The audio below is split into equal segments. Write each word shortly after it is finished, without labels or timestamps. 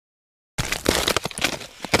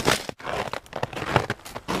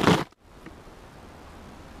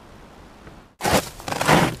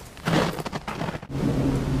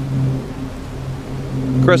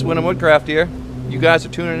Chris Wyndham Woodcraft here. You guys are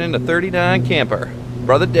tuning in to 39 Camper.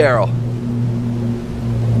 Brother Daryl.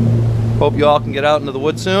 Hope you all can get out into the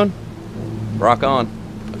woods soon. Rock on.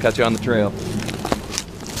 I'll catch you on the trail.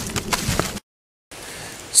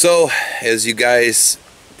 So, as you guys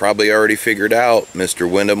probably already figured out, Mr.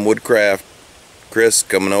 Wyndham Woodcraft, Chris,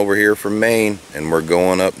 coming over here from Maine, and we're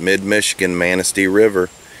going up mid-Michigan, Manistee River,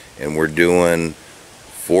 and we're doing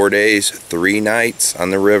 4 days, 3 nights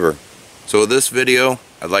on the river. So this video,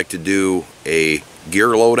 I'd like to do a gear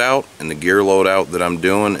loadout, and the gear loadout that I'm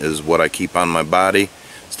doing is what I keep on my body,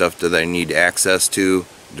 stuff that I need access to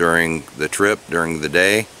during the trip, during the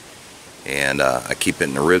day, and I keep it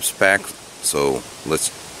in the ribs pack. So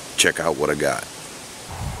let's check out what I got.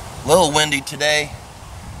 A little windy today.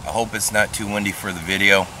 I hope it's not too windy for the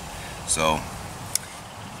video. So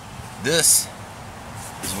this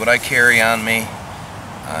is what I carry on me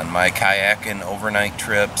on my kayaking overnight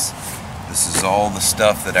trips. This is all the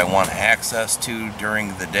stuff that I want access to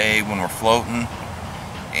during the day when we're floating.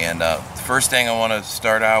 And the first thing I want to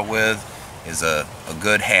start out with is a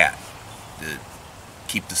good hat to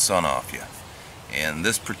keep the sun off you. And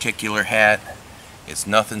this particular hat, it's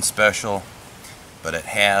nothing special, but it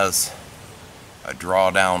has a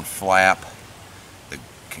drawdown flap that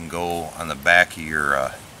can go on the back of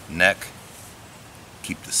your neck,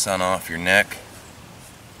 keep the sun off your neck.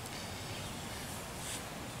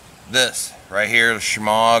 This right here, the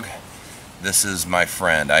shemagh, this is my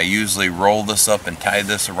friend. I usually roll this up and tie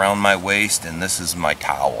this around my waist, and this is my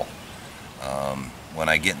towel. When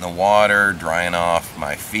I get in the water, drying off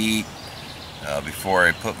my feet, before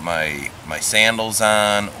I put my sandals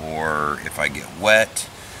on, or if I get wet,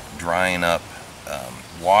 drying up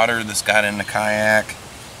water that's got in the kayak,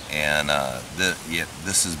 and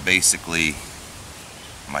this is basically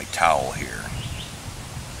my towel here.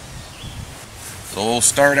 So we'll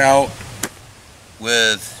start out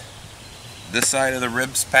with this side of the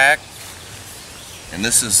ribs pack, and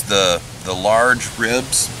this is the large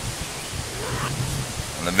ribs.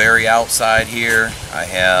 On the very outside here I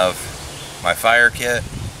have my fire kit.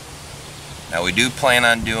 Now we do plan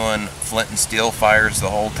on doing flint and steel fires the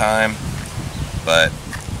whole time, but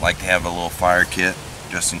I like to have a little fire kit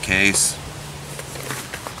just in case.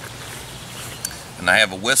 And I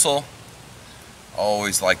have a whistle. I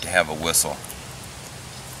always like to have a whistle.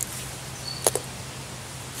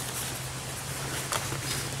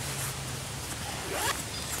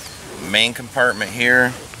 Main compartment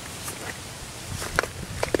here,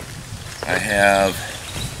 I have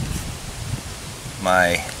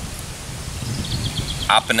my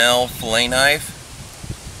Opinel fillet knife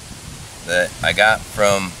that I got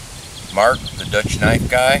from Mark, the Dutch knife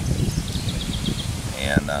guy,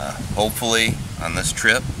 and hopefully on this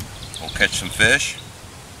trip we'll catch some fish.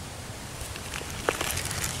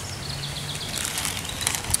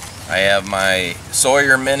 I have my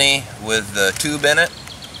Sawyer Mini with the tube in it.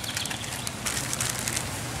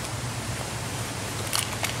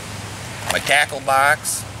 My tackle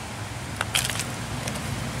box,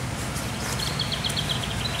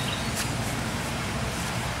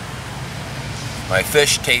 my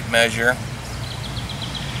fish tape measure,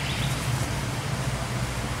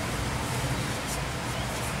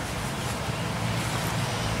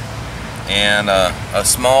 and a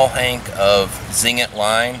small hank of Zing-It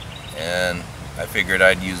line, and I figured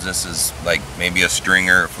I'd use this as like maybe a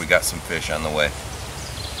stringer if we got some fish on the way.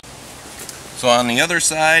 So on the other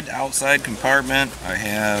side, outside compartment, I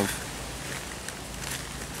have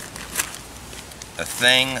a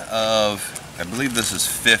thing of, I believe this is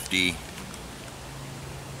 50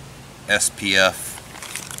 SPF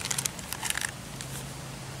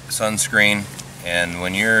sunscreen, and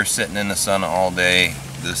when you're sitting in the sun all day,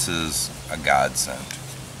 this is a godsend.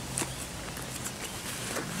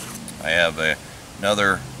 I have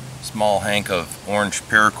another small hank of orange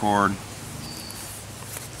paracord.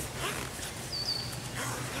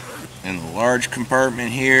 In the large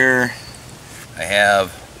compartment here, I have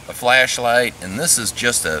a flashlight, and this is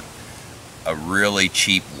just a really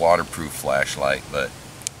cheap waterproof flashlight, but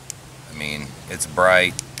I mean, it's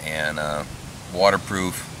bright and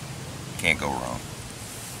waterproof, can't go wrong.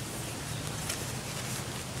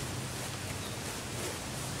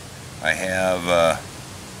 I have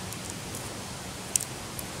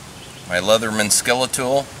my Leatherman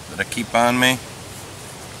Skeletal that I keep on me.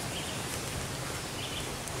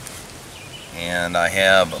 And I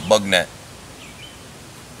have a bug net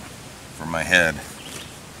for my head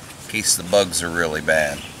in case the bugs are really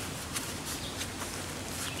bad.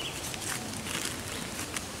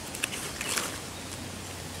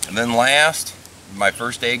 And then last, my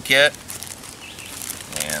first aid kit,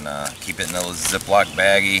 and keep it in a Ziploc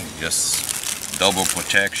baggie just double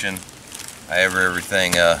protection. I have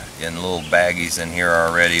everything in little baggies in here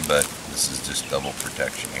already, but this is just double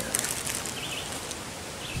protection here.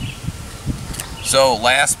 So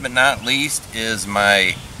last but not least is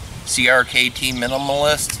my CRKT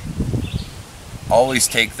Minimalist. Always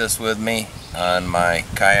take this with me on my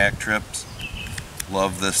kayak trips.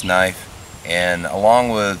 Love this knife. And along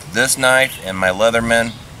with this knife and my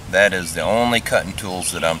Leatherman, that is the only cutting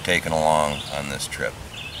tools that I'm taking along on this trip.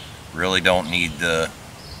 Really don't need to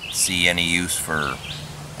see any use for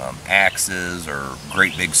axes or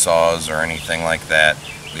great big saws or anything like that.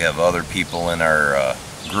 We have other people in our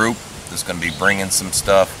group that's going to be bringing some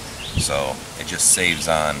stuff, so it just saves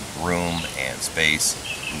on room and space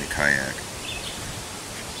in the kayak.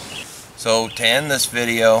 So to end this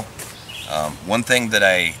video, one thing that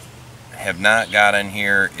I have not got in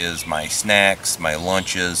here is my snacks, my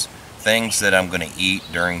lunches, things that I'm going to eat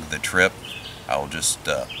during the trip. I'll just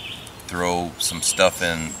throw some stuff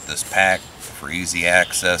in this pack for easy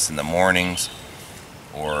access in the mornings,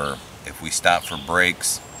 or if we stop for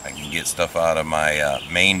breaks, I can get stuff out of my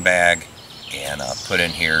main bag and put in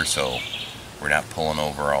here so we're not pulling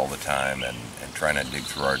over all the time and trying to dig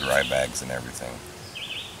through our dry bags and everything.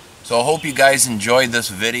 So I hope you guys enjoyed this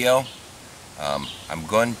video. I'm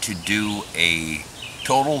going to do a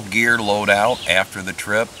total gear loadout after the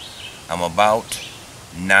trip. I'm about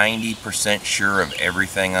 90% sure of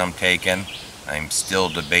everything I'm taking. I'm still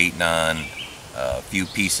debating on a few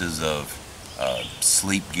pieces of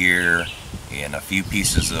sleep gear and a few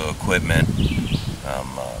pieces of equipment.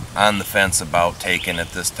 I'm on the fence about taking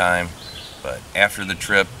at this time, but after the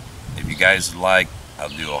trip, if you guys would like, I'll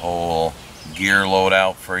do a whole gear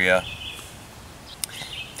loadout for you.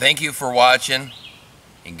 Thank you for watching,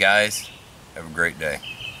 and guys, have a great day.